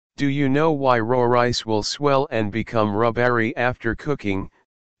Do you know why raw rice will swell and become rubbery after cooking?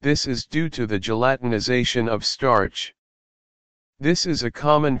 This is due to the gelatinization of starch. This is a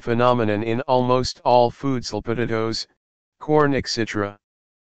common phenomenon in almost all foods, potatoes, corn, etc.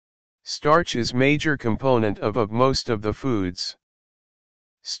 Starch is major component of most of the foods.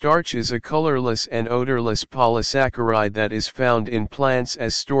 Starch is a colorless and odorless polysaccharide that is found in plants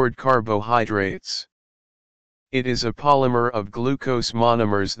as stored carbohydrates. It is a polymer of glucose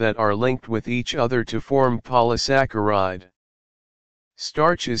monomers that are linked with each other to form polysaccharide.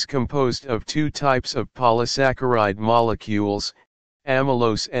 Starch is composed of two types of polysaccharide molecules,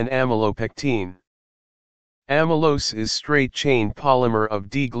 amylose and amylopectin. Amylose is straight-chain polymer of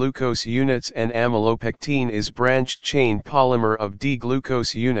D-glucose units and amylopectin is branched-chain polymer of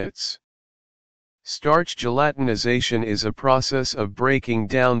D-glucose units. Starch gelatinization is a process of breaking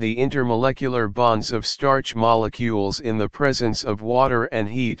down the intermolecular bonds of starch molecules in the presence of water and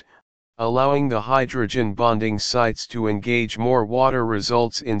heat, allowing the hydrogen bonding sites to engage more water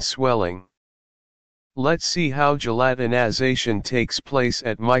results in swelling. Let's see how gelatinization takes place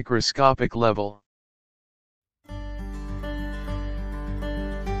at microscopic level.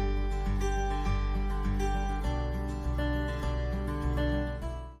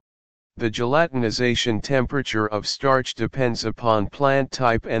 The gelatinization temperature of starch depends upon plant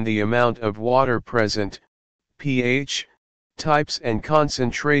type and the amount of water present, pH, types and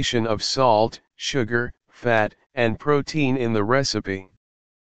concentration of salt, sugar, fat, and protein in the recipe.